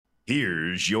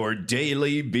Here's your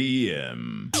daily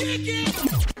BM.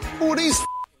 Who are these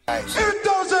guys? It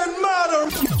doesn't matter.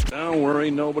 Don't worry,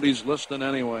 nobody's listening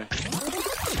anyway.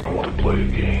 I want to play a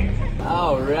game.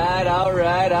 All right.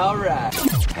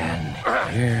 And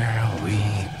here we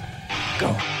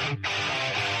go.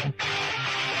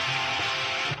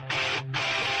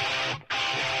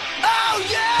 Oh,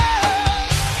 yeah!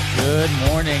 Good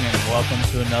morning and welcome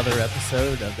to another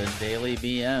episode of the Daily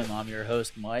BM. I'm your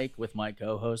host, Mike, with my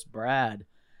co-host, Brad.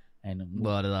 And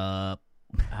What up?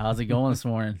 how's it going this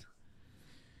morning?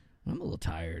 I'm a little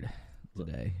tired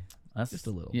today. That's Just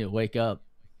a little. Yeah, wake up.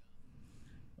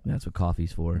 That's what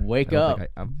coffee's for. Wake I don't up. think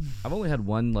I've only had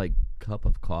one cup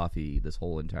of coffee this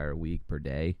whole entire week per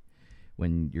day,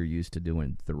 when you're used to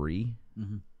doing 3.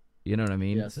 Mm-hmm. You know what I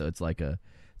mean? Yes. So it's like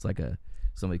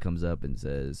somebody comes up and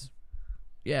says,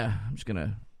 "Yeah, I'm just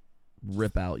gonna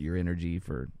rip out your energy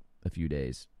for a few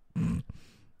days." I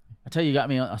tell you,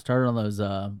 I started on those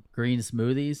green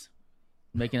smoothies,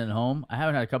 making it at home. I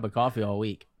haven't had a cup of coffee all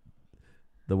week.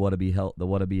 The wannabe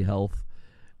health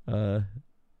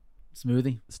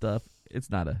Smoothie? stuff. It's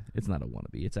not a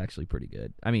wannabe. It's actually pretty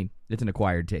good. I mean, it's an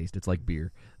acquired taste. It's like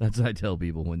beer. That's what I tell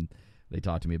people when they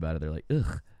talk to me about it. They're like,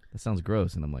 "Ugh, that sounds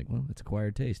gross," and I'm like, "Well, it's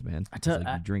acquired taste, man." I tell you,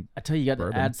 got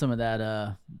bourbon. to add some of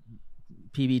that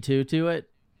PB2 to it.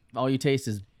 All you taste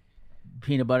is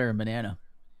peanut butter and banana.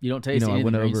 You don't taste any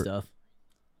of the green stuff.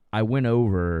 I went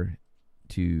over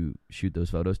to shoot those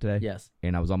photos today. Yes.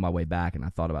 And I was on my way back, and I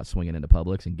thought about swinging into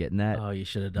Publix and getting that. Oh, you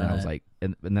should have done And I it. was like,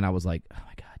 and then I was like, "Oh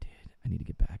my god, dude, I need to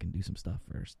get back and do some stuff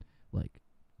first, like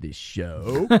this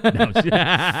show." You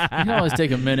can always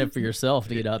take a minute for yourself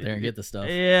to get out there and get the stuff.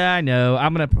 Yeah, I know.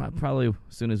 I'm gonna probably as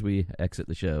soon as we exit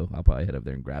the show, I'll probably head up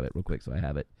there and grab it real quick so I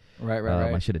have it. Right.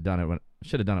 I should have done it.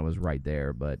 It was right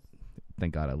there, but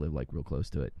thank God I live like real close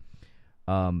to it.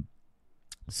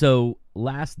 So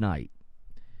last night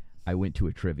I went to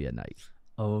a trivia night.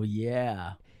 Oh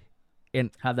yeah.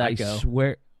 And how'd that go? I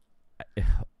swear.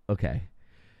 Okay.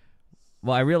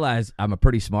 Well, I realize I'm a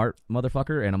pretty smart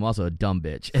motherfucker, and I'm also a dumb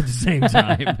bitch at the same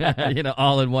time.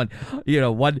 All in one.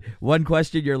 One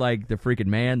question you're like the freaking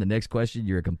man. The next question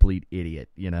you're a complete idiot.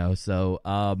 So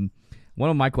one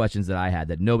of my questions that I had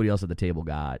that nobody else at the table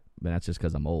got, and that's just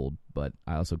because I'm old, but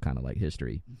I also kind of like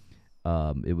history.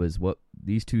 It was what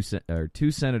these two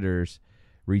senators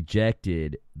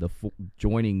rejected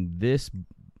joining this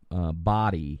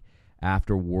body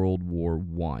after World War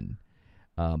I.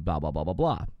 Blah blah blah blah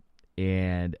blah.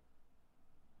 And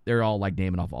they're all like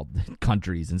naming off all the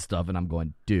countries and stuff, and I'm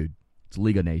going, dude, it's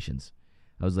League of Nations.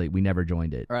 I was like, we never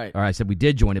joined it. Right. Or I said we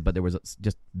did join it, but there was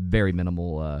just very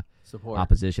minimal support,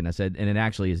 opposition. I said, and it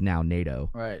actually is now NATO.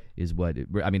 Right. Is what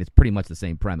it's pretty much the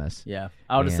same premise. Yeah,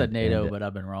 I would have said NATO, but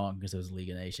I've been wrong because it was League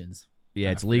of Nations. Yeah,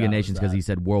 it's League of Nations because he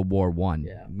said World War I.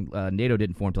 Yeah. NATO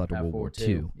didn't form until after World War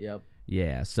II. Yep.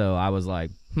 Yeah, so I was like,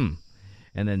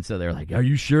 And then so they're like, "Are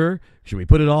you sure? Should we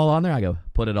put it all on there?" I go,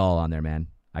 "Put it all on there, man.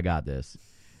 I got this."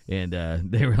 And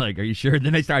they were like, "Are you sure?"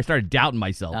 Then I started doubting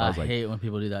myself. I was like, hate when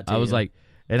people do that too. I was like,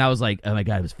 "Oh my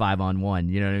god, it was 5-on-1."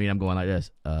 You know what I mean? I'm going like this.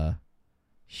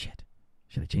 Shit.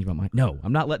 Should I change my mind? No,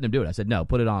 I'm not letting them do it. I said, "No,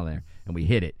 put it on there," and we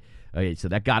hit it. Okay, so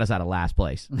that got us out of last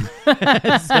place.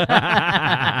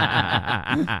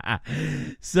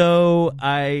 So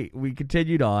we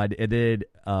continued on, and then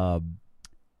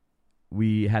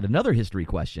we had another history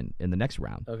question in the next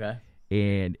round. Okay.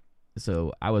 And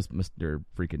so I was Mr.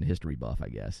 freaking history buff, I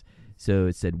guess. So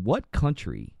it said, what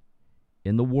country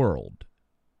in the world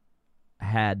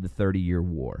had the 30-Year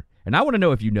War? And I want to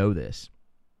know if you know this.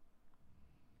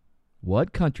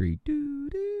 What country?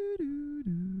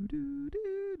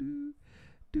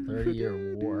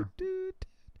 30-Year War.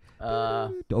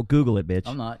 Don't Google it, bitch.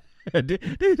 I'm not. I can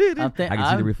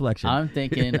see the reflection. I'm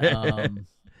thinking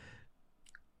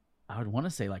I would want to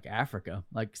say like Africa,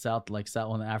 like South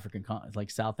on the African continent, like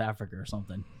South Africa or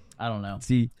something. I don't know.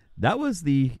 See, that was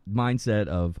the mindset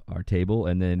of our table,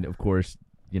 and then of course,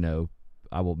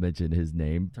 I won't mention his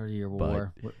name. 30-Year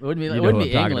War. It wouldn't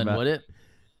be England, would it?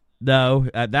 No,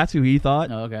 that's who he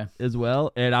thought. Oh, okay. As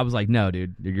well, and I was like, no,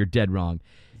 dude, you're dead wrong.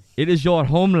 It is your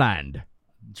homeland,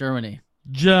 Germany.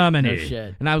 No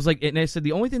shit. And I was like, and I said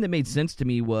the only thing that made sense to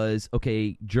me was,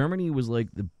 okay, Germany was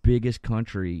like the biggest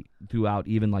country throughout,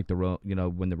 even like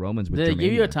when the Romans would. Did it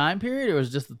give you a time period, or was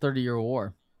it just the 30-Year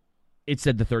War? It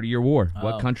said the 30-Year War. Oh.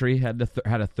 What country had a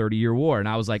 30-Year War? And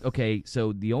I was like, okay,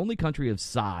 so the only country of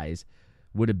size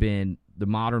would have been the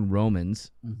modern Romans.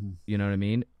 Mm-hmm. You know what I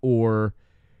mean? Or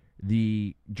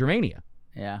the Germania.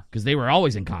 Yeah, because they were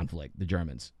always in conflict, the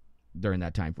Germans, during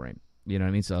that time frame. You know what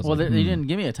I mean? So I was well, like, you didn't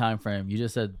give me a time frame. You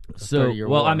just said a 30-year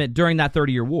well, war. I meant during that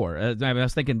 30-year war. I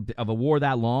was thinking of a war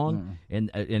that long and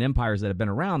empires that have been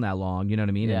around that long. You know what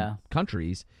I mean? Yeah. And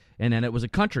countries. And then it was a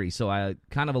country, so I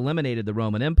kind of eliminated the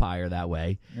Roman Empire that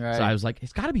way. Right. So I was like,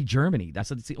 it's got to be Germany. It's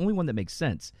the only one that makes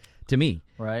sense to me.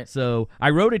 Right. So I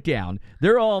wrote it down.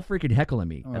 They're all freaking heckling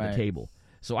me at Right. the table.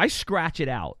 So I scratch it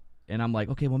out, and I'm like,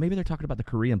 okay, well, maybe they're talking about the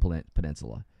Korean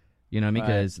Peninsula. You know what I mean?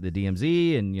 Because the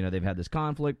DMZ, and, you know, they've had this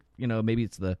conflict. You know, maybe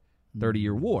it's the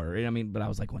 30-year war. I mean, but I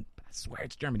was like, well, I swear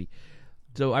it's Germany.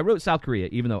 So I wrote South Korea,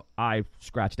 even though I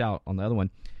scratched out on the other one.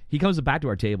 He comes back to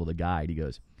our table, the guide. He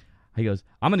goes,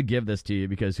 I'm going to give this to you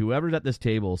because whoever's at this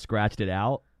table scratched it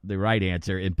out, the right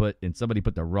answer, and somebody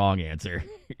put the wrong answer.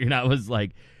 And I was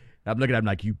like, I'm looking at him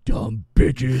like, you dumb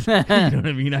bitches. You know what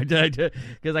I mean?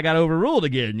 Because I got overruled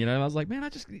again. You know, I was like, man, I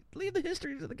just leave the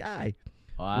history to the guy.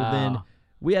 Wow. Well, then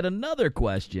we had another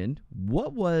question.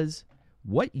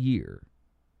 What year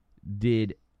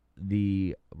did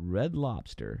the Red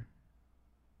Lobster,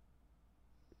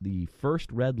 the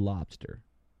first Red Lobster,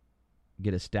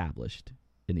 get established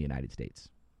in the United States?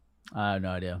 I have no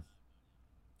idea.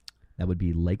 That would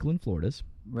be Lakeland, Florida's,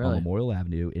 Really? on Memorial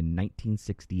Avenue in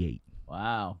 1968.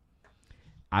 Wow.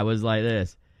 I was like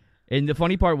this. And the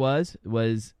funny part was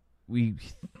we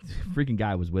freaking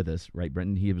guy was with us, right,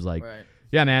 Brenton? He was like, Right.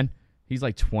 yeah, man. He's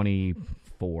like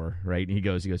 24, right? And he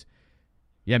goes,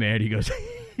 yeah, man. He goes,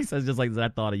 he says just like, I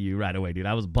thought of you right away, dude.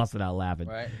 I was busting out laughing.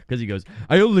 Right. Because he goes,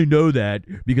 I only know that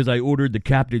because I ordered the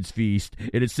Captain's Feast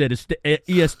and it said EST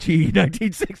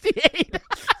 1968.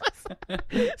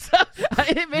 So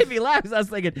it made me laugh because I was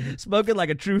thinking, smoking like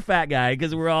a true fat guy,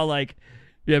 because we're all like,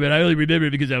 yeah, man, I only remember it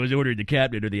because I was ordering the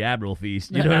Captain or the Admiral Feast.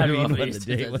 You know what I mean? What the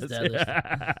date was.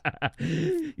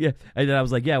 Yeah. And then I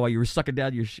was like, yeah, while you were sucking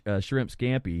down your shrimp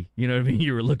scampi, you know what I mean?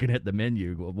 You were looking at the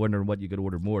menu, wondering what you could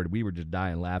order more. And we were just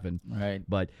dying laughing. Right.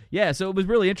 But, yeah, so it was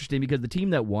really interesting because the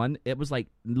team that won, it was like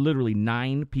literally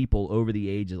 9 people over the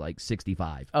age of like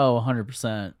 65. Oh,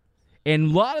 100%.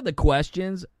 And a lot of the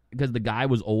questions, because the guy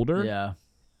was older, Yeah.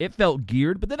 it felt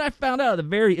geared. But then I found out at the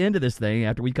very end of this thing,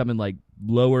 after we come in like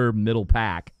lower middle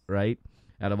pack, right,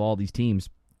 out of all these teams,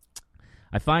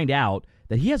 I find out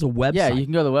that he has a website. Yeah, you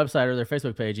can go to the website or their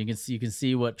Facebook page. You can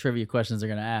see what trivia questions they're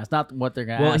going to ask. Not what they're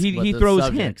going to ask. Well, he but throws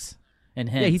subjects. hints. And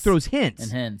hints. Yeah, he throws hints.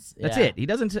 And hints. That's yeah. it. He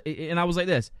doesn't. And I was like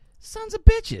this, sons of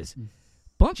bitches,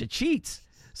 bunch of cheats.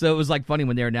 So it was like funny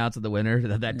when they announced the winner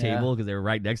at that table because they were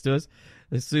right next to us.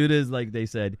 As soon as like they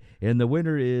said, and the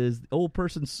winner is old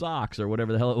person socks or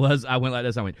whatever the hell it was, I went like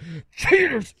this. I went,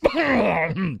 cheaters!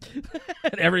 And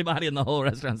everybody in the whole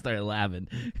restaurant started laughing.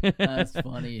 That's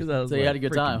funny. So you had a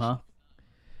good time,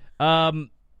 huh?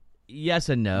 Yes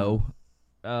and no.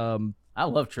 I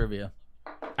love trivia.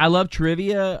 I love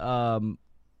trivia.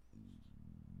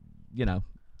 You know,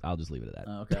 I'll just leave it at that.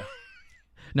 Oh, okay.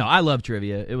 No, I love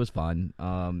trivia. It was fun.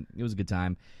 It was a good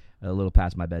time. A little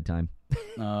past my bedtime.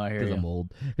 Oh, I hear Because you. I'm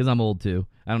old. Because I'm old too.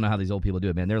 I don't know how these old people do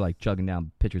it, man. They're like chugging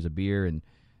down pitchers of beer and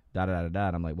da da da da.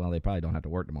 And I'm like, well, they probably don't have to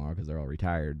work tomorrow because they're all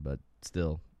retired, but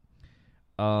still.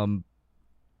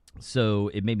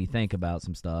 So it made me think about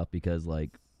some stuff because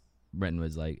like Brenton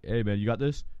was like, hey man, you got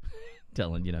this?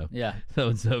 Telling, you know. Yeah. So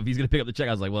if he's going to pick up the check,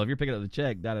 I was like, well, if you're picking up the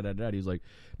check, da da da da. He was like,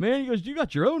 man, he goes, you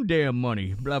got your own damn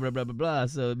money, blah, blah, blah, blah, blah.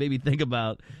 So it made me think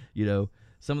about, you know,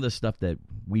 some of the stuff that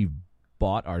we've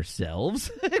bought ourselves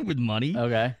with money.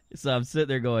 Okay. So I'm sitting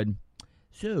there going,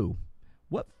 so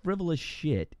what frivolous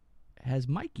shit has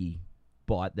Mikey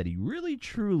bought that he really,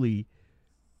 truly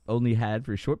only had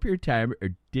for a short period of time or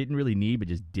didn't really need but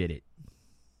just did it?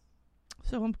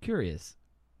 So I'm curious.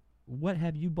 What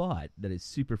have you bought that is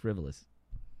super frivolous?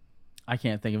 I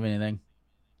can't think of anything.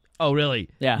 Oh, really?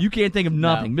 Yeah. You can't think of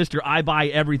nothing, No. Mr. I buy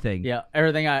everything. Yeah,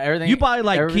 everything. You buy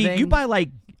like everything.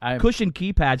 cushion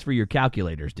keypads for your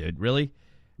calculators, dude. Really?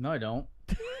 No, I don't.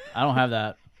 I don't have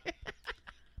that.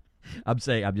 I'm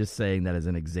just saying that as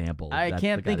an example. I That's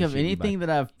can't the kind think of shit you anything buy.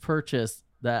 that I've purchased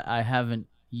that I haven't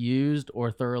used or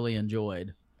thoroughly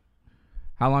enjoyed.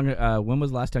 How long? When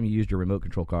was the last time you used your remote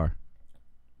control car?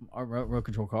 Our remote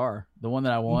control car, the one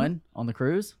that I won on the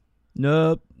cruise.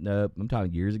 Nope. I'm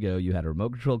talking years ago. You had a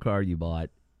remote control car you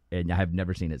bought, and I have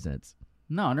never seen it since.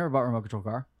 No, I never bought a remote control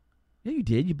car. Yeah, you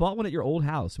did. You bought one at your old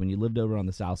house when you lived over on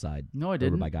the south side. No, I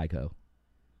didn't. Over by Geico.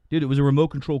 Dude, it was a remote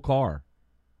control car.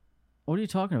 What are you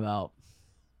talking about?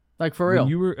 Like for real? When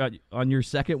you were on your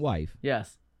second wife,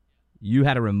 Yes. you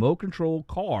had a remote control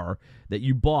car that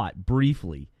you bought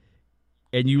briefly,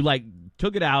 and you like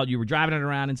took it out. You were driving it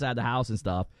around inside the house and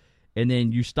stuff, and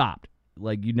then you stopped.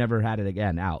 Like you never had it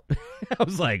again out. I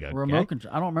was like, okay. Remote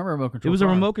control. I don't remember remote control. It was car.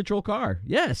 a remote control car.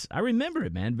 Yes, I remember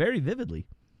it, man, very vividly.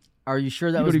 Are you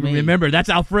sure that You was don't even me? remember. That's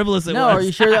how frivolous it No, was. are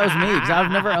you sure that was me? Because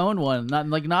I've never owned one.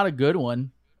 Not a good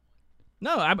one.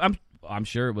 No, I'm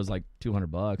sure it was like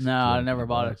 $200. No, I never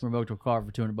bought a remote control car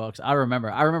for $200. I remember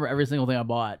every single thing I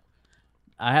bought.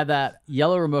 I had that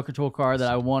yellow remote control car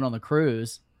that I won on the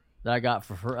cruise that I got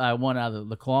I won out of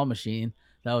the claw machine.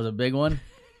 That was a big one.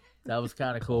 That was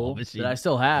kind of cool. That I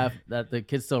still have, that the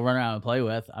kids still run around and play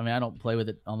with. I mean, I don't play with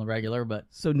it on the regular, but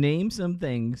So name some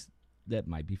things that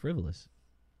might be frivolous.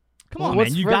 Come Well, on,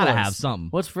 what's man. You frivolous? gotta have something.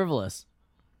 What's frivolous?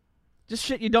 Just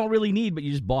shit you don't really need, but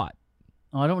you just bought.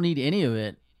 Oh, I don't need any of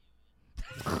it.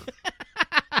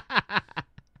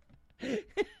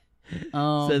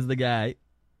 Says the guy.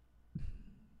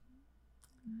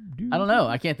 I don't know.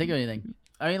 I can't think of anything.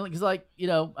 I mean, because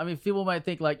people might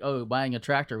think like, oh, buying a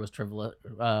tractor was frivolous.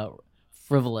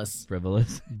 Frivolous.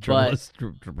 But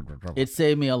it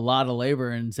saved me a lot of labor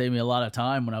and saved me a lot of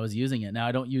time when I was using it. Now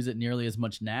I don't use it nearly as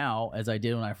much now as I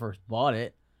did when I first bought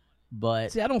it.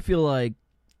 But see, I don't feel like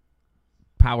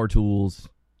power tools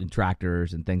and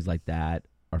tractors and things like that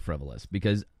are frivolous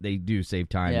because they do save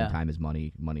time, and time is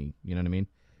money. You know what I mean?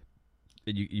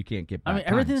 You can't get back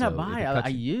everything time, that so I buy, I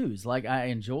use. Like, I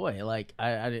enjoy. Like,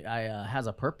 I has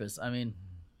a purpose. I mean,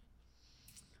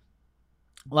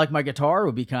 like my guitar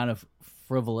would be kind of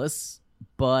frivolous,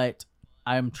 but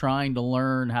I'm trying to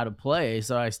learn how to play,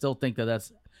 so I still think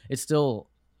it's still,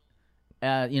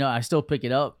 I still pick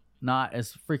it up, not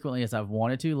as frequently as I've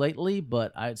wanted to lately,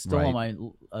 but it's still on my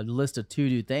list of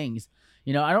to-do things.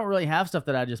 I don't really have stuff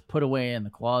that I just put away in the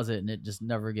closet and it just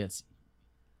never gets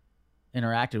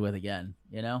interacted with again.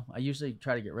 I usually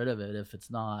try to get rid of it if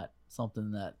it's not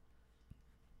something that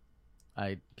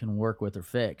I can work with or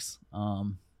fix. I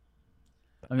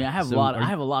have a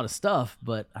lot of stuff,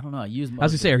 but I don't know. I use most. I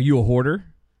was gonna say, are you a hoarder?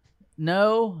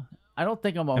 No, I don't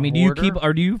think I'm a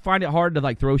hoarder. Do you find it hard to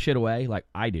like throw shit away? Like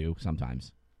I do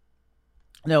sometimes.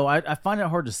 No, I find it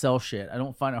hard to sell shit. I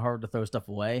don't find it hard to throw stuff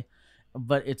away,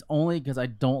 but it's only because I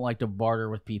don't like to barter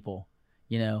with people,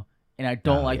 and I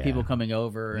don't like people coming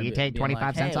over. Will you and take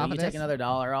 25 cents off of you this? take another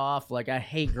 $1 off? Like, I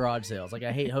hate garage sales. Like,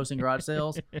 I hate hosting garage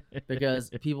sales because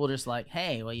people just like,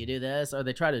 hey, will you do this? Or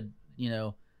they try to,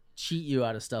 cheat you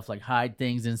out of stuff, like hide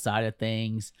things inside of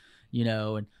things,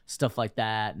 and stuff like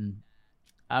that. And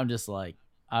I'm just like,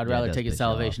 I'd rather take a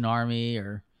Salvation Army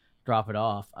or drop it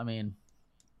off. I mean,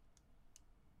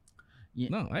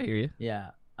 no, I hear you.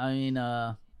 Yeah. I mean,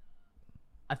 I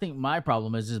think my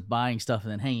problem is just buying stuff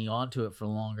and then hanging on to it for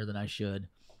longer than I should.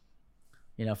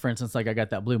 For instance, like I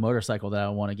got that blue motorcycle that I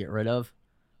want to get rid of,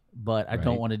 but I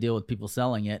don't want to deal with people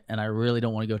selling it, and I really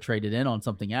don't want to go trade it in on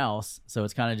something else. So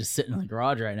it's kind of just sitting in the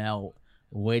garage right now,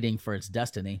 waiting for its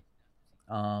destiny.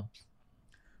 But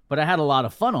I had a lot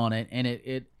of fun on it, and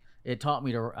it taught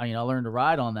me to, I learned to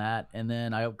ride on that, and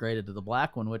then I upgraded to the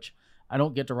black one, which I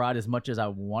don't get to ride as much as I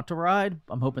want to ride.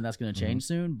 I'm hoping that's going to change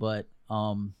soon, but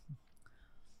I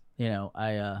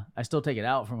still take it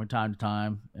out from time to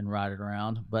time and ride it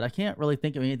around, but I can't really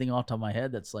think of anything off the top of my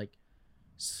head that's like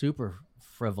super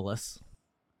frivolous.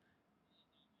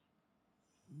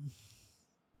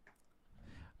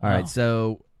 All right,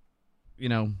 so I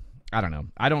don't know.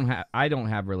 I don't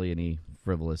have really any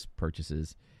frivolous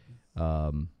purchases.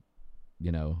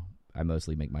 I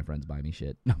mostly make my friends buy me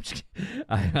shit. No, I'm just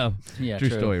kidding. True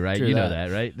story, right? True know that.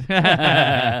 that,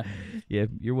 right? Yeah,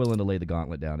 you're willing to lay the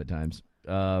gauntlet down at times.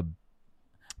 I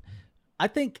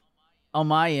think on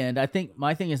my end,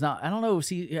 my thing is not, I don't know.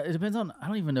 See, it depends on, I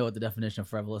don't even know what the definition of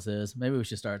frivolous is. Maybe we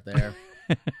should start there.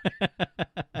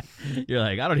 You're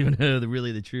like, I don't even know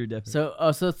the true definition.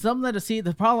 So something that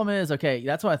the problem is, okay,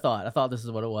 that's what I thought. I thought this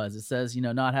is what it was. It says,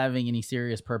 not having any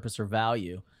serious purpose or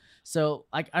value. So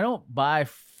like, I don't buy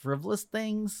frivolous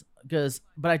things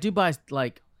but I do buy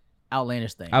like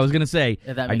outlandish things. I was going to say,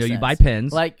 if that I makes know sense. you buy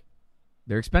pens. Like,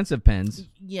 they're expensive pens.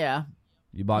 Yeah.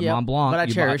 You buy Mont Blanc. But I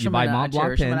cherish them. You buy Mont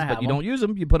Blanc pens, but you don't use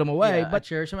them. You put them away. Yeah, but I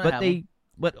cherish them. And I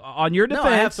but on your defense,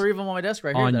 no, I have 3 of them on my desk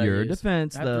right here. On that your I use.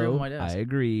 defense, I have 3 of them though, on my desk. I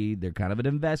agree. They're kind of an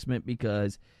investment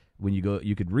because when you go,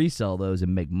 you could resell those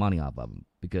and make money off of them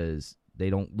because they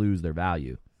don't lose their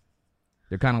value.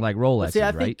 They're kind of like Rolexes, I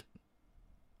right?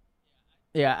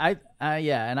 think,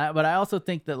 but I also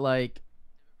think that like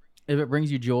if it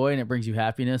brings you joy and it brings you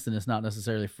happiness, then it's not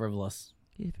necessarily frivolous.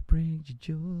 If it brings you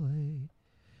joy.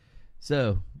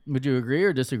 So, would you agree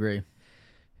or disagree?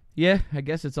 Yeah, I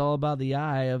guess it's all about the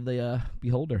eye of the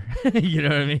beholder. You know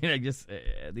what I mean? I guess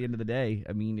at the end of the day,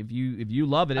 I mean, if you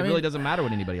love it, it really doesn't matter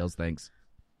what anybody else thinks.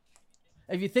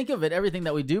 If you think of it, everything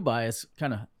that we do buy is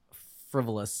kind of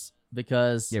frivolous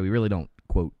because we really don't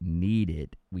quote need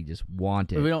it. We just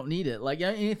want it. But we don't need it. Like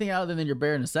anything other than your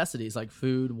bare necessities, like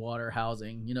food, water,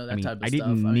 housing, that I mean, type of I stuff.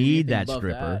 didn't need anything that above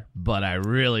stripper, but I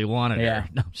really wanted Yeah. her.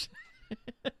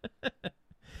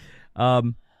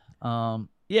 No,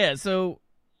 yeah. So,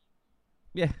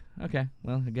 yeah. Okay.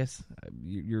 Well, I guess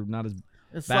you're not as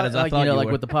It's bad as I thought you like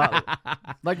were. with the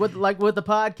like with the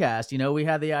podcast. We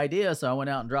had the idea, so I went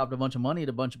out and dropped a bunch of money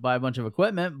to buy a bunch of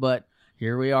equipment, but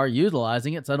here we are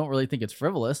utilizing it. So I don't really think it's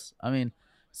frivolous. I mean,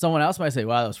 someone else might say,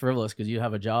 "Wow, that's frivolous," because you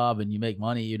have a job and you make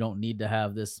money. You don't need to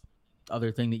have this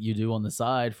other thing that you do on the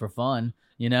side for fun.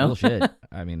 Bullshit.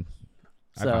 I mean,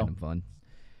 I So- find them fun.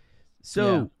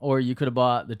 So Yeah. Or you could have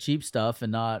bought the cheap stuff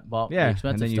and not bought Yeah, the and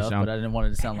expensive then you stuff, sound- but I didn't want it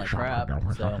to sound like crap.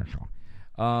 So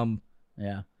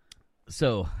yeah.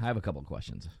 So I have a couple of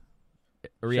questions.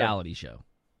 A reality show.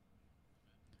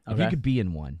 If Okay. you could be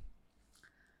in one,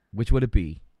 which would it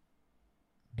be,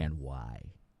 and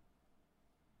why?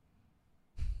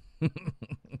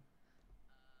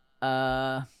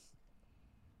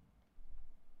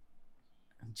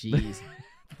 Jeez.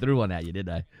 Threw one at you, did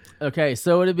I? Okay,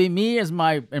 so would it be me in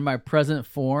my present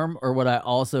form, or would I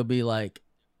also be like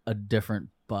a different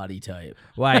body type?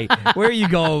 Why? Where are you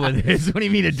going with this? What do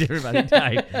you mean a different body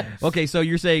type? Okay, so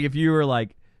you're saying if you were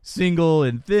like single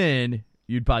and thin,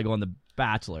 you'd probably go on The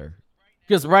Bachelor.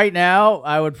 Because right now,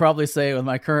 I would probably say with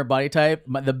my current body type,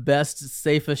 the best,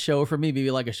 safest show for me would be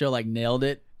like a show like Nailed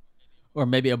It, or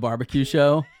maybe a barbecue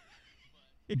show.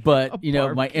 But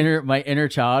my inner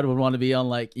child would want to be on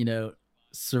like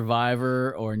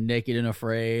Survivor or Naked and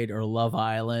Afraid or Love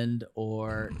Island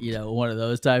or one of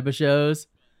those type of shows.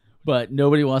 But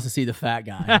nobody wants to see the fat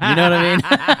guy. You know what I mean?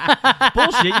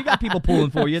 Bullshit. You got people pulling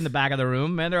for you in the back of the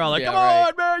room, man. They're all like, Yeah, come right.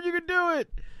 on, man, you can do it.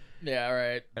 Yeah,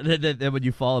 right. And then when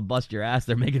you fall and bust your ass,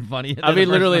 they're making fun of you. I mean, They're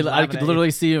the first literally, ones I laughing could at you.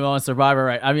 literally see him on Survivor,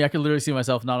 right? I mean, I could literally see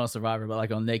myself not on Survivor, but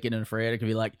like on Naked and Afraid. It could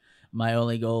be like, my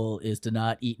only goal is to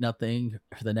not eat nothing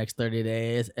for the next 30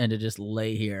 days and to just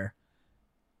lay here.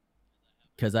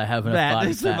 Because I have enough That body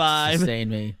to fat survive. to sustain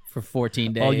me for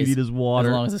 14 days. All you need is water.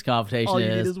 As long as this competition All you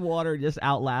need is. is water. Just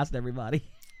outlast everybody.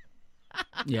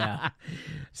 Yeah.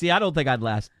 See, I don't think I'd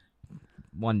last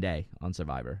one day on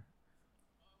Survivor.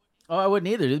 Oh, I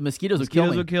wouldn't either. Dude. Mosquitoes would Mosquitoes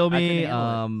kill me. would kill me. I couldn't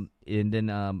handle it. And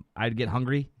then I'd get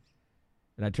hungry,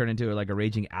 and I'd turn into like a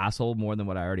raging asshole more than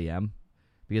what I already am,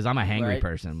 because I'm a hangry Right.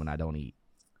 person when I don't eat.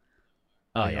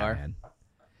 Oh, you yeah, are? man.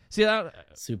 See,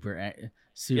 Super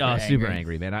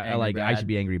angry, man. I Angry I Brad. should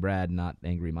be Angry Brad, not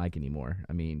Angry Mike anymore.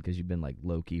 I mean, because you've been like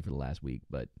low key for the last week,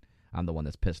 but I'm the one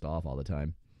that's pissed off all the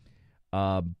time.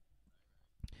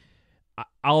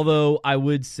 Although I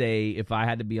would say if I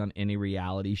had to be on any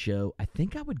reality show, I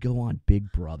think I would go on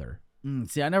Big Brother.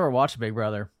 See, I never watched Big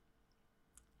Brother.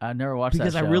 I never watched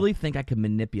Because that I show. really think I can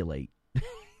manipulate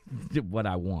what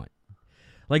I want.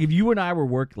 Like if you and I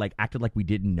were acted like we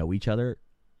didn't know each other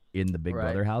in the Big Right.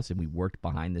 Brother house, and we worked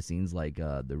behind the scenes like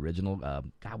the original.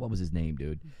 God, what was his name,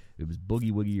 dude? It was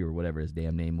Boogie Woogie or whatever his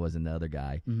damn name was, and the other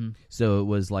guy. Mm-hmm. So it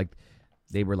was like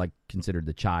they were like considered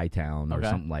the Chi Town or Okay.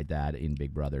 something like that in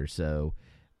Big Brother. So,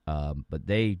 but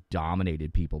they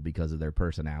dominated people because of their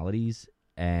personalities.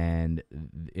 And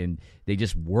they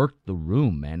just worked the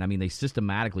room, man. I mean, they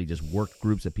systematically just worked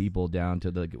groups of people down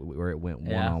to where it went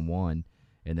one-on-one,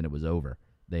 and then it was over.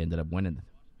 They ended up winning.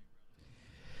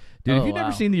 Dude, if you've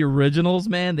never seen the originals,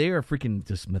 man, they are freaking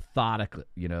just methodical,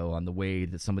 on the way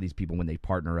that some of these people, when they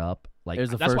partner up. Like There's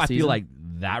the that's first why I feel season? like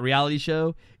that reality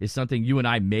show is something you and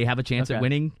I may have a chance at Okay.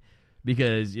 winning.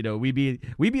 Because we'd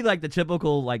be like the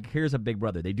typical, like, here's a Big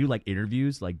Brother. They do like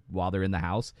interviews like while they're in the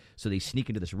house, so they sneak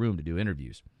into this room to do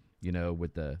interviews,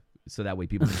 so that way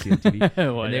people can see on TV.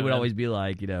 And they would always be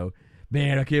like,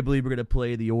 man, I can't believe we're gonna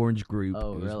play the Orange Group.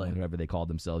 Oh, It was really? Whatever they called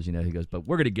themselves, he goes, but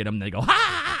we're gonna get them. And they go,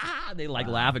 ha! And they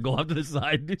laugh and go up to the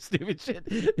side and do stupid shit.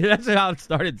 Yeah, that's how it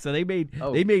started. So they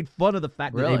made fun of the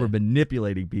fact that Really? they were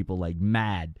manipulating people like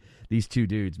mad. These two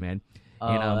dudes, man.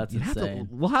 Oh, that's you'd have to-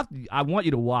 insane. I want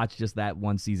you to watch just that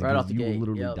one season Right because off the you will gate,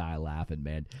 literally yep. die laughing,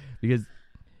 man. Because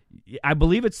I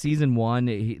believe it's season 1.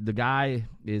 The guy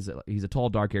he's a tall,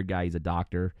 dark-haired guy. He's a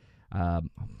doctor. I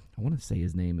want to say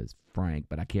his name is Frank,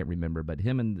 but I can't remember. But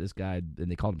him and this guy, and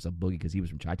they called himself Boogie because he was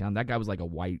from Chi-Town. That guy was like a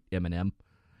white Eminem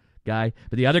guy,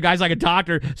 but the other guy's like a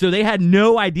doctor. So they had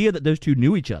no idea that those two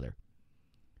knew each other,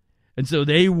 and so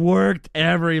they worked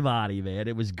everybody, man.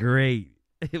 It was great.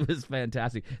 It was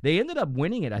fantastic. They ended up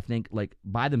winning it, I think, like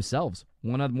by themselves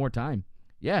one other more time.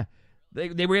 Yeah.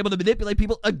 They were able to manipulate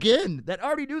people again that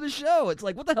already knew the show. It's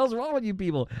like, what the hell's wrong with you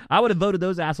people? I would have voted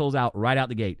those assholes out right out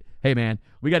the gate. Hey, man,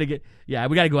 we got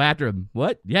to go after them.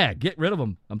 What? Yeah, get rid of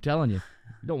them. I'm telling you.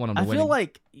 You don't want them to I win. feel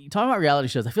like talking about reality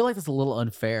shows. I feel like that's a little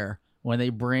unfair when they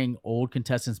bring old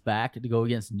contestants back to go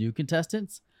against new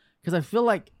contestants, because I feel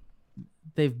like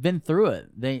they've been through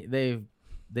it.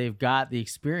 They've got the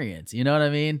experience. You know what I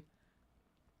mean?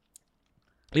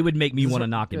 It would make me want to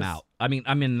knock him out. I mean,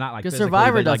 not like because physically,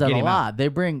 Survivor but, does like, that get a him lot. out. They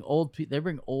bring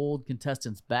old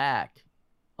contestants back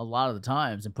a lot of the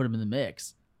times and put them in the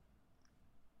mix.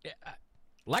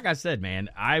 Like I said, man,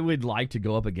 I would like to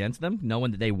go up against them,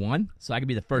 knowing that they won, so I could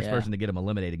be the first person to get them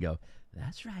eliminated and go,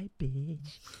 "That's right,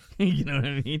 bitch." You know what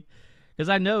I mean? Because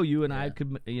I know you and I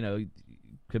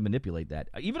could manipulate that.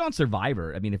 Even on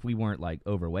Survivor, I mean, if we weren't like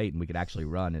overweight and we could actually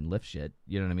run and lift shit,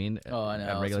 you know what I mean? Oh, I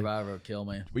know. Survivor would kill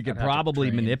me. We could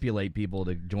probably manipulate people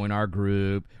to join our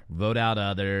group, vote out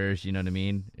others, you know what I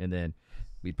mean? And then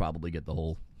we'd probably get the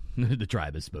whole, the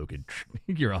tribe has spoken.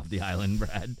 You're off the island,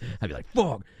 Brad. I'd be like,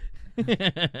 fuck.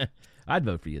 I'd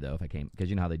vote for you, though, if I came. Because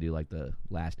you know how they do like the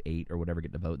last 8 or whatever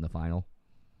get to vote in the final?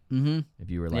 Mm-hmm. If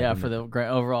you were like for the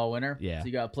overall winner. Yeah. So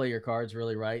you got to play your cards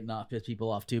really right, not piss people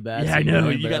off too bad. Yeah, so I know.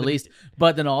 You got at least.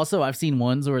 But then also, I've seen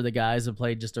ones where the guys have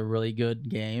played just a really good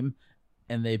game,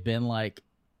 and they've been like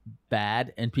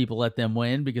bad, and people let them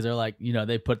win because they're like,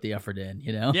 they put the effort in.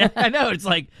 Yeah, I know. It's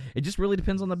like it just really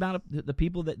depends on the amount of the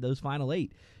people that those final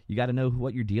 8. You got to know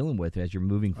what you're dealing with as you're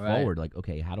moving forward. Like,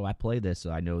 okay, how do I play this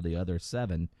so I know the other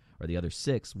 7 or the other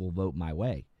 6 will vote my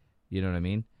way? You know what I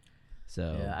mean?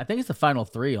 So yeah, I think it's the final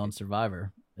 3 on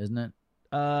Survivor, isn't it?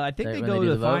 I think they go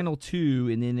to the final 2,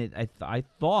 and then I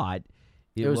thought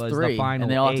it was 3, the final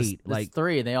and they all 8. Like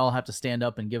 3, and they all have to stand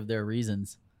up and give their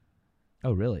reasons.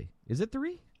 Oh, really? Is it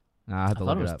 3? I have to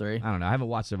look it was up. 3. I don't know. I haven't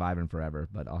watched Survivor in forever,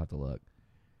 but I'll have to look.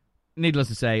 Needless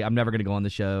to say, I'm never going to go on the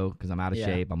show because I'm out of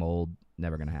shape. I'm old.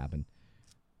 Never going to happen.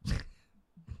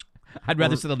 I'd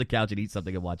rather sit on the couch and eat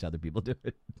something and watch other people do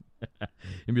it.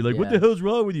 And be like, what the hell's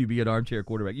wrong with you, be an armchair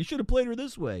quarterback? You should have played her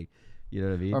this way. You know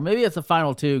what I mean? Or maybe it's the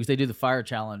final 2 because they do the fire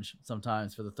challenge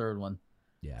sometimes for the third one.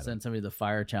 Yeah. Send somebody to the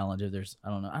fire challenge if there's, I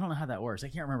don't know how that works. I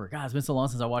can't remember. God, it's been so long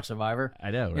since I watched Survivor.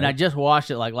 I know, right? And I just watched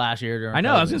it like last year during I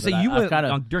know. COVID, I was going to say, you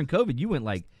went, during COVID, you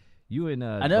and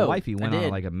I know, the wifey went on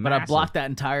like a massive. But I blocked that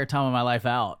entire time of my life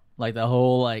out. Like the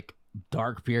whole like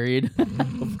dark period of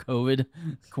COVID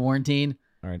quarantine.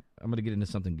 All right, I'm going to get into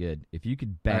something good. If you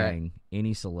could bang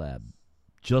any celeb,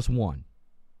 just one,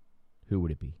 who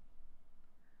would it be?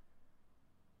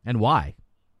 And why?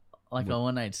 Like a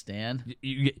one-night stand?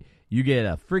 You get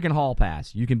a freaking hall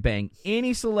pass. You can bang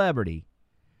any celebrity.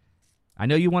 I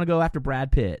know you want to go after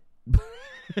Brad Pitt.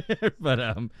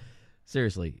 But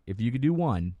seriously, if you could do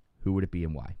one, who would it be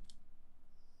and why?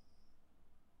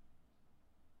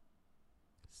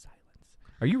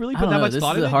 Are you really putting that much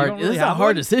thought into it? This is a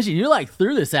hard decision. You like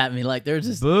threw this at me like there's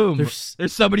just boom.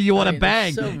 There's somebody you want to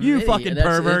bang. So you many, fucking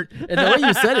pervert. And the way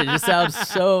you said it just sounds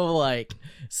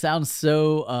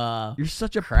so you're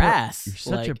such a crass. You're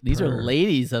such a these are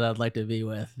ladies that I'd like to be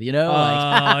with.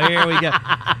 Oh, here we go.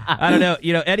 I don't know.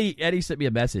 Eddie sent me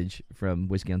a message from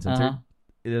Whiskey Uncensored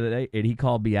the other day, and he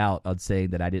called me out on saying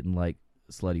that I didn't like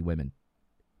slutty women,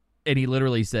 and he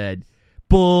literally said,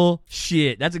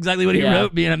 bullshit. That's exactly what he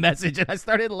wrote me in a message, and I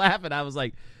started laughing. I was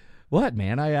like, what,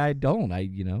 man? I don't. I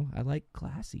like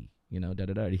classy.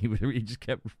 Da-da-da. He just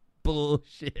kept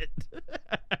bullshit.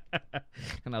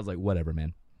 And I was like, whatever,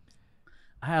 man.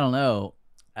 I don't know.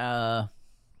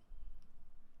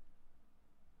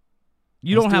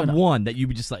 You don't have one that you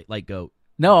would just like go.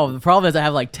 No, the problem is I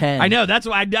have like 10. I know. That's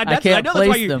why. I know that's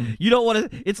why you don't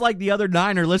want to. It's like the other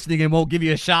 9 are listening and won't give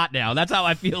you a shot now. That's how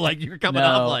I feel like you're coming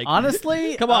up. Like,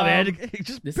 honestly, come on, man.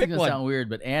 Just this pick is gonna sound weird,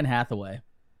 but Anne Hathaway.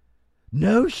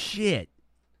 No shit.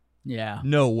 Yeah.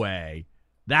 No way.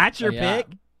 That's your pick?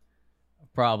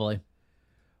 Probably.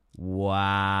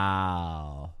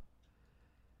 Wow.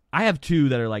 I have 2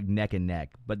 that are like neck and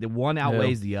neck, but the one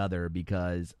outweighs the other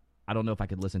because I don't know if I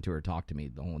could listen to her talk to me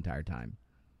the whole entire time.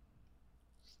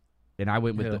 And I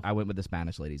went with the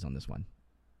Spanish ladies on this one.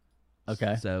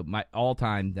 Okay. So my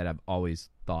all-time that I've always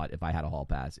thought if I had a hall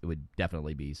pass, it would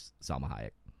definitely be Salma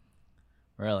Hayek.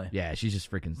 Really? Yeah, she's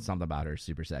just freaking something about her.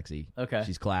 Super sexy. Okay.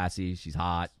 She's classy. She's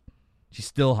hot. She's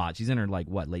still hot. She's in her late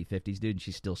 50s, dude. And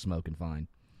she's still smoking fine.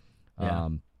 Yeah.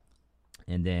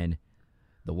 And then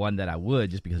the one that I would,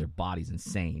 just because her body's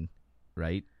insane,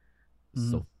 right?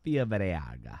 Mm-hmm. Sofia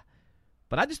Vergara.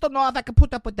 But I just don't know if I can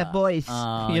put up with that voice. You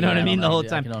know what I mean? The whole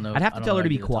time. I'd have to tell her to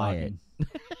be quiet.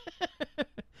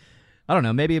 I don't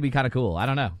know. Maybe it'd be kind of cool. I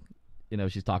don't know.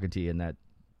 She's talking to you in that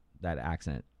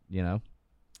accent, Yeah.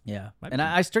 And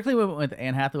I strictly went with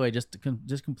Anne Hathaway just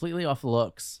completely off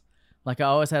looks. Like I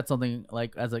always had something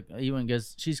like even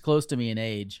because she's close to me in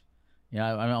age.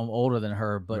 I'm older than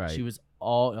her, but she was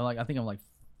I think I'm like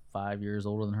 5 years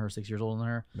older than her, 6 years older than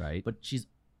her. Right. But she's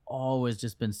always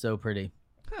just been so pretty.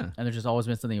 Huh. And there's just always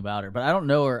been something about her. But I don't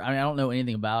know her. I mean, I don't know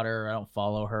anything about her. I don't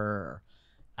follow her. Or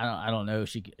I don't know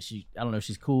if I don't know if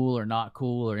she's cool or not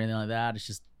cool or anything like that. It's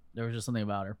just there was just something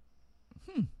about her.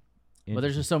 But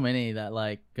there's just so many that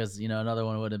like because another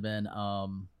one would have been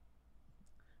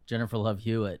Jennifer Love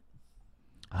Hewitt.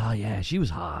 Oh yeah, she was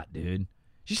hot, dude.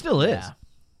 She still is. Yeah.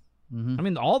 Mm-hmm. I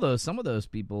mean, some of those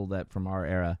people that from our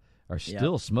era are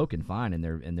still smoking fine in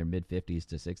their mid 50s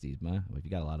to 60s, man. Well, if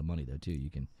you got a lot of money though, too, you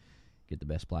can get the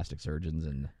best plastic surgeons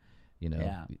and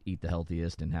eat the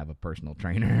healthiest and have a personal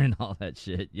trainer and all that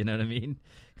shit. You know what I mean?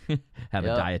 Have a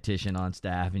dietitian on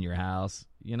staff in your house.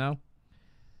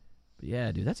 But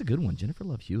yeah, dude, that's a good one, Jennifer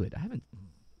Love Hewitt. I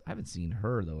haven't seen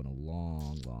her though in a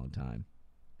long, long time.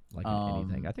 Like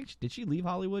anything. I think did she leave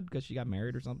Hollywood because she got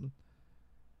married or something?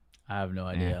 I have no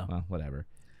idea. Well, whatever.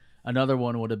 Another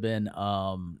one would have been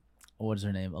what is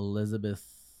her name? Elizabeth.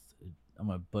 I'm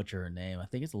gonna butcher her name. I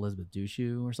think it's Elizabeth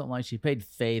Dushku or something like. She played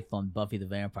Faith on Buffy the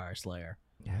Vampire Slayer.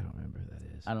 Yeah, I don't remember who that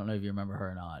is. I don't know if you remember her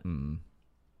or not.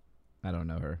 I don't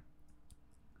know her.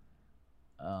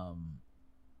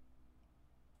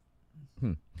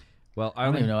 Well, I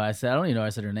don't even know. I don't even know I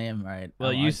said her name right.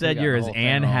 Well, you said yours,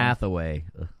 Anne Hathaway.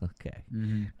 Okay.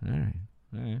 Mm-hmm. All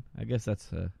right. I guess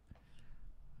that's a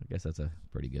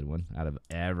pretty good one out of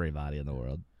everybody in the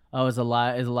world. Oh, is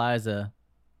Eliza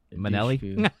Minnelli?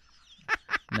 Dushku.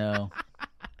 No.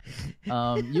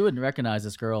 You wouldn't recognize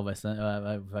this girl if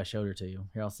I showed her to you.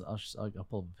 Here, I'll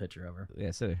pull up a picture of her.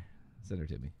 Yeah, send her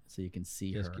to me. So you can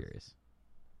see Just her. curious.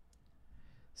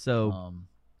 So,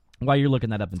 while you're looking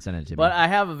that up and sending it to me. But I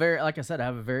have like I said, I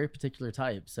have a very particular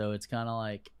type. So it's kind of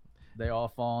like they all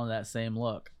fall in that same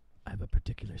look. I have a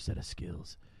particular set of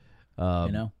skills.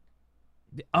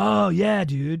 Oh, yeah,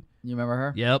 dude. You remember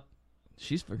her? Yep.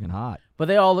 She's freaking hot. But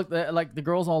they all look like the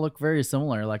girls all look very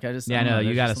similar. Like I know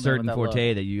you got a certain forte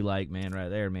look. that you like, man, right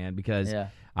there, man. Because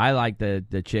I like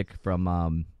the chick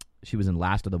from she was in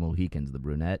Last of the Mohicans, the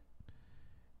brunette.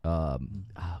 Oh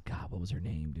God, what was her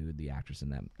name, dude? The actress in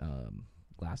that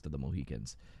Last of the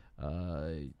Mohicans.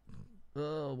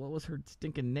 What was her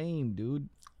stinking name, dude?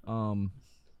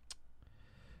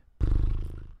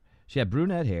 She had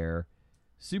brunette hair,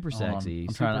 super sexy.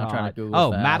 I'm trying to Google.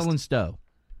 Oh, fast. Madeline Stowe.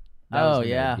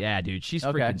 Yeah, dude. She's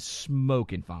Okay. freaking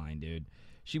smoking fine, dude.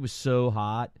 She was so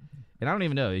hot, and I don't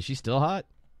even know, is she still hot?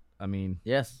 I mean,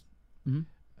 yes.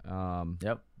 Mm-hmm.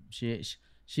 Yep.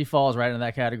 She falls right in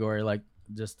that category. Like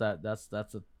just that's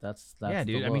yeah,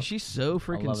 dude. I mean, she's so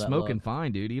freaking smoking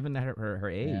fine, dude. Even at her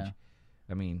age. Yeah.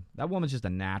 I mean, that woman's just a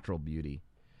natural beauty.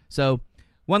 So,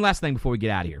 one last thing before we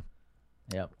get out of here.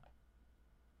 Yep.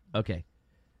 Okay.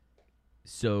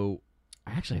 So,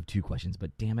 I actually have two questions,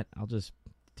 but damn it, I'll just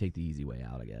take the easy way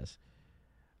out, I guess.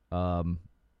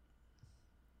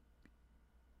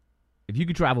 If you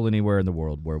could travel anywhere in the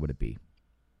world, where would it be?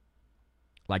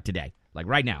 Like today, like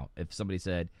right now, if somebody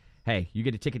said, "Hey, you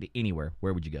get a ticket to anywhere,"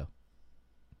 where would you go?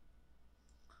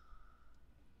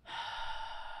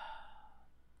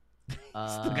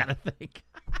 Still gotta think.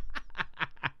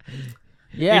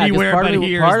 Yeah, anywhere but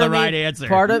here is the right answer.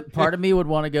 Part of me would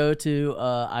want to go to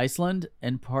Iceland,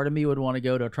 and part of me would want to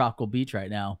go to a tropical beach right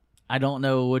now. I don't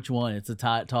know which one. It's a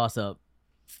toss up.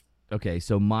 Okay,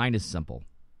 so mine is simple.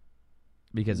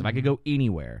 Because if I could go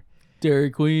anywhere,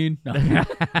 Dairy Queen. No.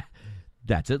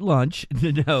 That's at lunch.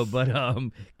 No, but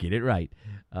get it right.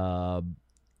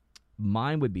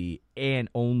 Mine would be, and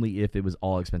only if it was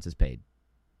all expenses paid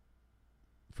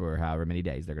for however many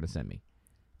days they're going to send me,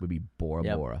 would be Bora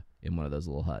Bora in one of those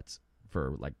little huts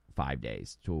for like 5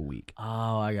 days to a week.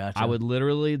 Oh, I got you. I would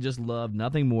literally just love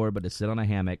nothing more but to sit on a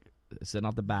hammock, sitting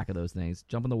off the back of those things,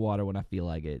 jump in the water when I feel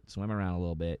like it, swim around a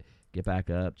little bit, get back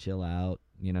up, chill out.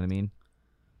 You know what I mean?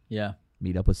 Yeah.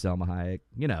 Meet up with Selma Hayek.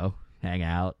 Hang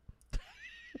out.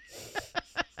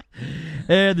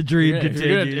 And the dream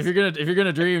continues. If you're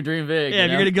gonna dream big. Yeah,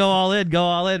 if you're gonna go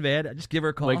all in, man. Just give her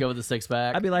a call. Wake up with a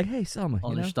 6-pack. I'd be like, "Hey, Selma,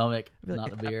 on your stomach, not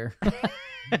the beer." Be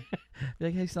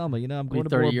like, "Hey, Selma, I'm going to 30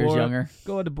 Bora years Bora. younger.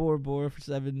 Going to Bora Bora for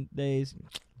 7 days.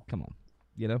 Come on,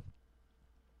 I'm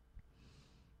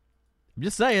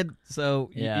just saying.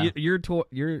 So yeah. you're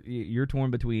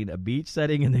torn between a beach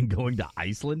setting and then going to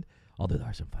Iceland. Although there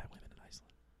are some fine women in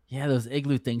Iceland. Yeah, those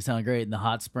igloo things sound great, and the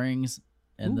hot springs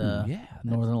and the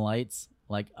Northern Lights.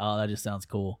 Like, oh, that just sounds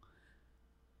cool.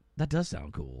 That does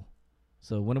sound cool.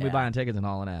 So when are we buying tickets and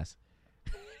hauling ass?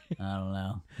 I don't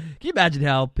know. Can you imagine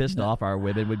how pissed off our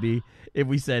women would be if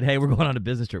we said, "Hey, we're going on a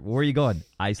business trip. Where are you going?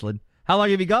 Iceland. How long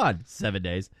have you gone? 7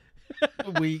 days.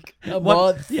 A week. A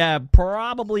month. Yeah,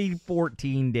 probably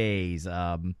 14 days.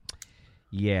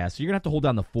 Yeah, so you're going to have to hold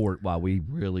down the fort while we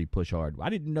really push hard. I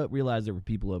didn't realize there were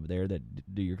people over there that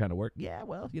do your kind of work. Yeah,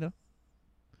 well,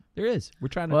 there is. We're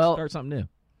trying to start something new.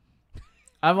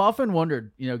 I've often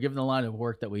wondered, given the line of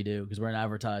work that we do, because we're in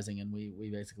advertising and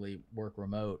we basically work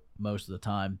remote most of the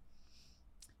time,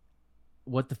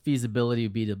 what the feasibility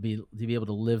would be to be able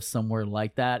to live somewhere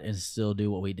like that and still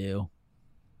do what we do.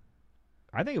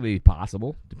 I think it would be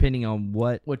possible, depending on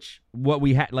what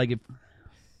we had. Like, if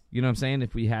you know what I'm saying,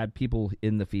 if we had people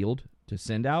in the field to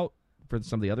send out for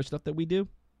some of the other stuff that we do,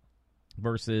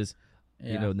 versus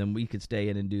then we could stay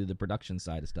in and do the production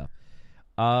side of stuff.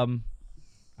 I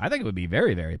think it would be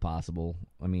very, very possible.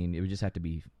 I mean, it would just have to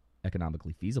be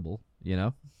economically feasible,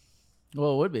 Well,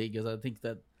 it would be, because I think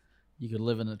that you could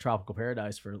live in a tropical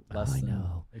paradise for less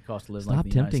than it costs to live Stop like the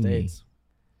United tempting me. States.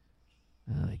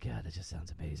 Oh, my God, that just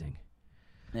sounds amazing.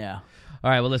 Yeah. All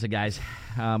right, well, listen, guys.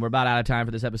 We're about out of time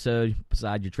for this episode.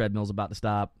 Besides, your treadmill's about to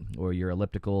stop, or your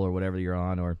elliptical, or whatever you're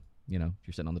on, or, if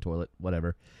you're sitting on the toilet,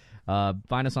 whatever.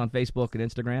 Find us on Facebook and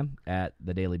Instagram at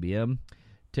The Daily BM,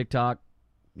 TikTok,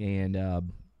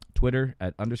 and Twitter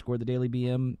at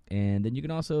 _TheDailyBM. And then you can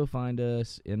also find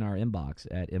us in our inbox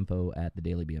at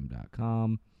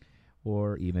info@thedailybm.com.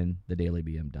 or even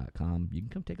thedailybm.com. You can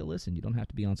come take a listen. You don't have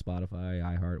to be on Spotify,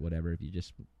 iHeart, whatever. If you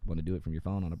just want to do it from your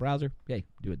phone on a browser, hey,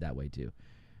 do it that way too.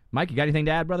 Mike, you got anything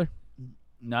to add, brother?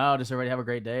 No, just everybody have a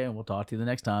great day, and we'll talk to you the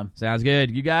next time. Sounds good.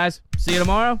 You guys, see you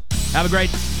tomorrow. Have a great...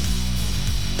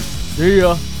 See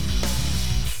ya.